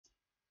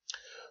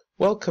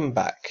Welcome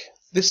back.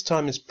 This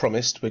time, as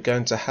promised, we're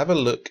going to have a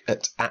look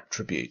at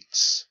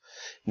attributes.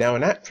 Now,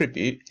 an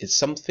attribute is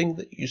something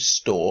that you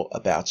store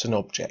about an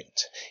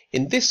object.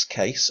 In this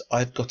case,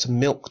 I've got a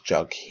milk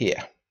jug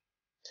here.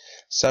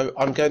 So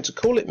I'm going to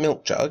call it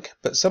milk jug,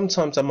 but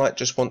sometimes I might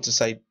just want to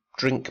say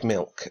drink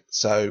milk.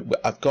 So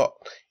I've got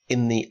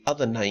in the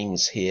other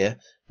names here,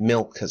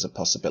 milk as a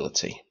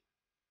possibility.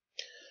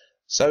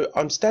 So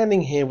I'm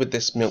standing here with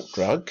this milk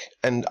jug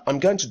and I'm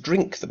going to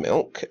drink the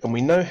milk, and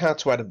we know how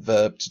to add a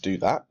verb to do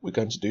that. We're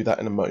going to do that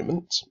in a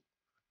moment.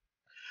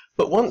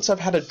 But once I've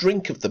had a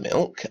drink of the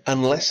milk,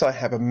 unless I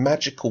have a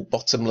magical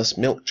bottomless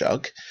milk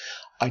jug,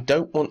 I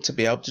don't want to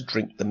be able to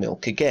drink the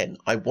milk again.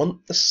 I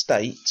want the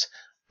state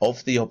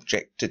of the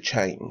object to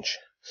change.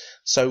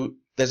 So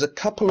there's a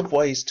couple of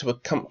ways to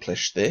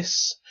accomplish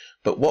this,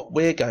 but what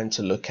we're going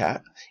to look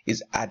at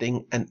is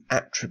adding an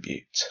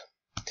attribute.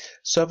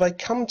 So if I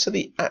come to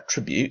the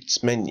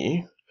attributes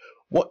menu,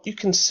 what you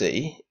can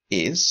see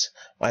is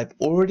I've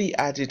already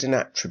added an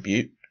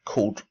attribute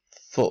called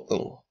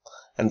full,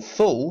 and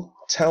full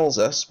tells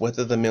us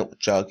whether the milk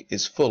jug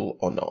is full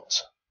or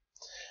not.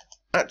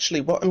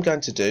 Actually, what I'm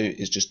going to do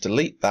is just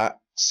delete that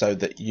so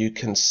that you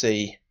can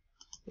see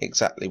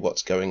exactly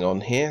what's going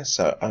on here.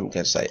 So I'm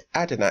going to say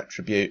add an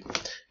attribute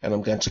and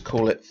I'm going to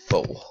call it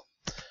full.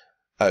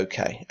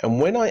 Okay,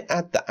 and when I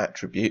add the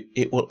attribute,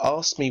 it will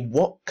ask me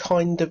what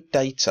kind of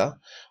data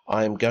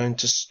I am going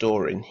to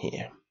store in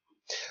here.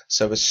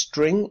 So a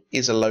string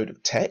is a load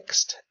of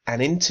text,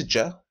 an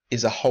integer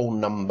is a whole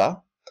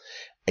number,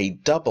 a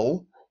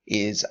double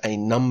is a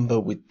number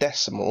with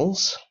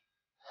decimals,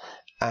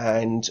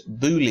 and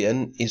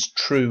Boolean is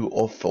true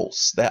or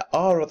false. There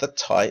are other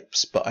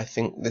types, but I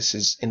think this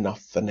is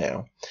enough for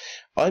now.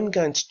 I'm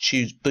going to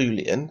choose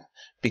Boolean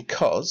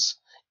because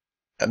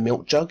a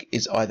milk jug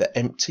is either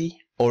empty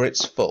or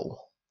it's full,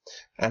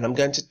 and I'm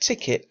going to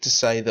tick it to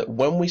say that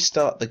when we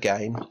start the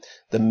game,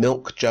 the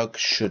milk jug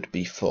should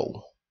be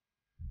full.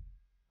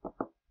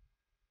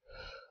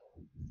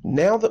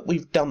 Now that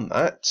we've done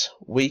that,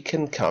 we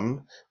can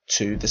come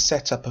to the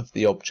setup of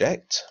the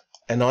object,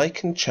 and I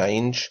can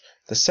change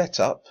the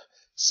setup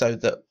so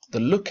that the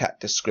lookat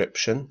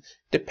description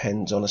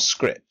depends on a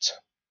script.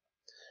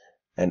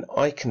 And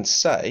I can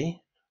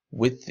say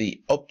with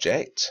the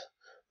object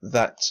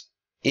that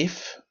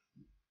if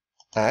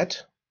add,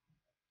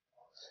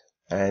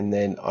 and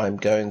then I'm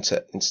going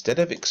to, instead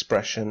of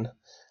expression,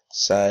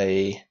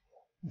 say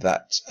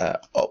that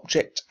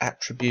object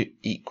attribute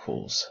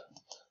equals.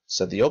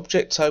 So the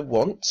object I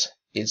want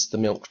is the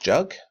milk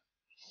jug,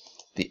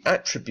 the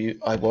attribute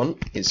I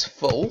want is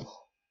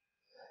full,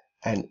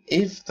 and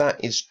if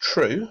that is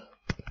true,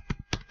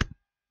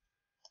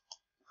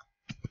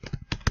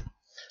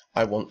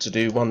 I want to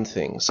do one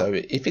thing. So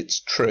if it's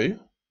true,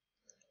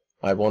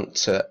 I want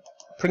to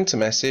print a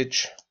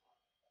message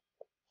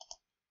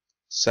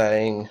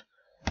saying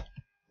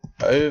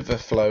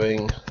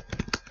overflowing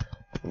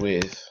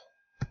with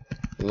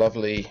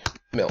lovely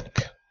milk.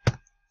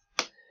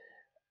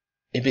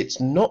 If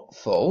it's not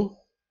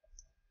full,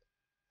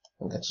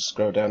 I'm going to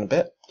scroll down a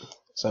bit,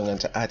 so I'm going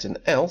to add an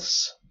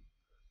else.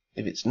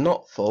 If it's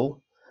not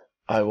full,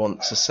 I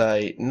want to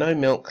say no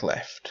milk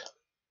left,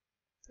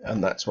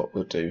 and that's what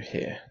we'll do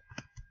here.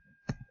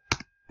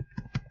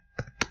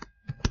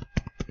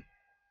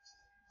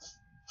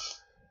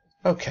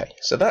 Okay,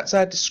 so that's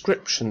our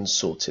description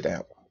sorted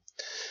out.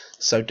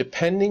 So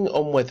depending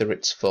on whether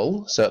it's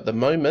full, so at the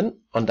moment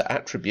under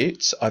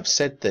attributes I've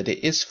said that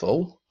it is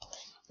full,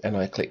 and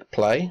I click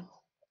play.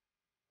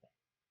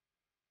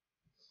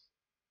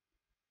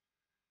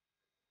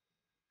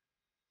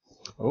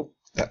 Oh,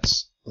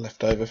 that's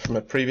left over from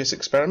a previous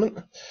experiment.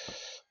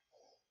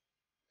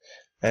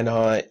 And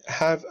I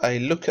have a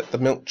look at the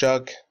milk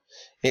jug.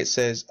 It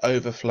says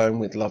overflowing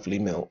with lovely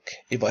milk.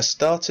 If I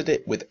started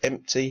it with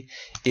empty,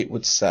 it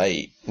would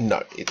say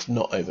no, it's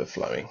not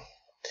overflowing.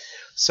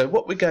 So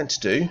what we're going to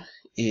do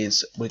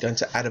is we're going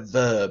to add a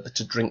verb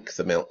to drink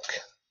the milk.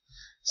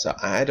 So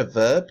I add a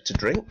verb to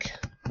drink.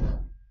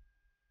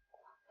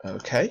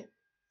 Okay.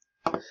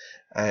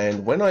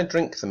 And when I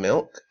drink the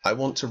milk, I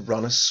want to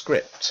run a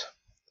script.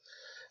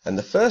 And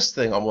the first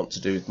thing I want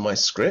to do with my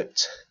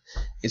script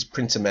is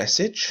print a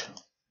message.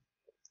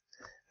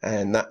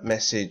 And that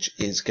message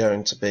is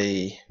going to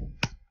be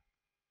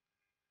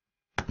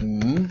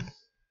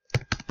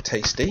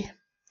tasty.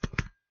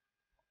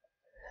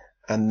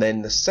 And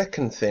then the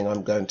second thing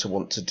I'm going to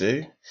want to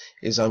do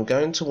is I'm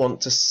going to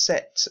want to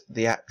set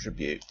the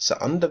attribute. So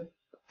under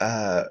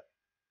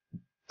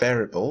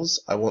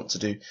variables, I want to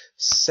do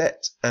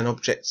set an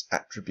object's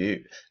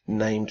attribute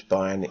named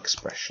by an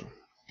expression.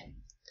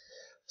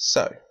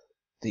 So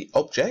the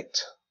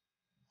object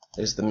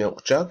is the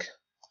milk jug,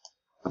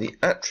 the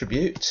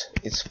attribute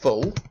is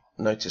full,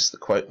 notice the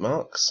quote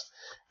marks,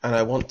 and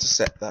I want to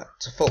set that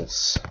to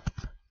false,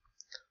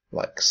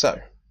 like so.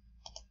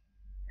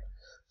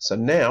 So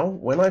now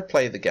when I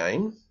play the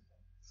game,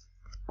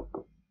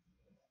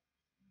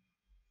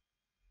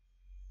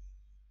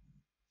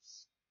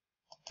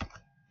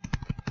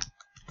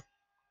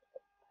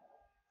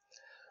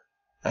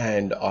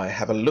 and I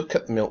have a look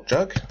at the milk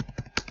jug,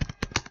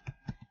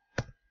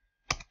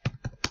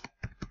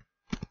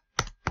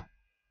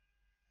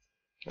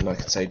 and I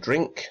can say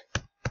drink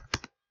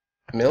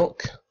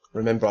milk.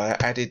 Remember, I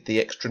added the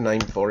extra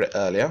name for it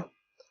earlier.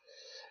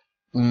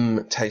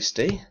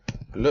 Tasty.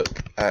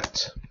 Look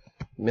at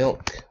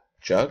milk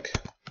jug.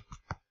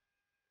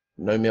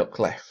 No milk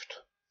left.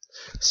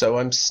 So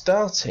I'm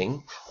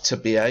starting to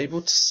be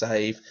able to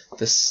save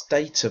the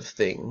state of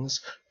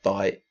things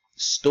by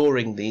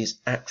storing these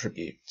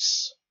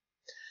attributes.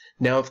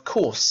 Now, of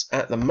course,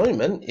 at the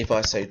moment, if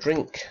I say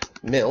drink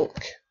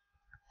milk,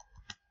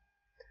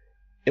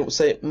 it will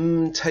say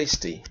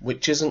tasty,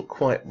 which isn't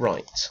quite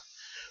right.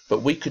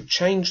 But we could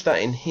change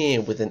that in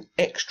here with an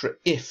extra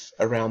if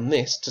around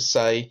this to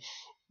say,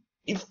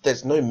 if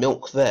there's no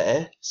milk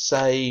there,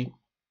 say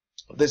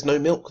there's no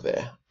milk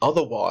there.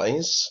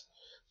 Otherwise,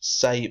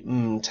 say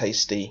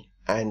tasty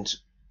and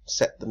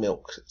set the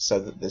milk so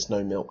that there's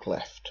no milk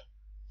left.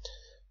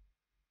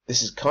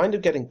 This is kind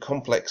of getting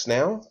complex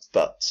now,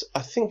 but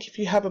I think if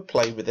you have a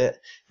play with it,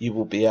 you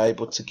will be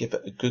able to give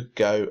it a good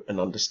go and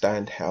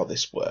understand how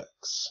this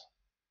works.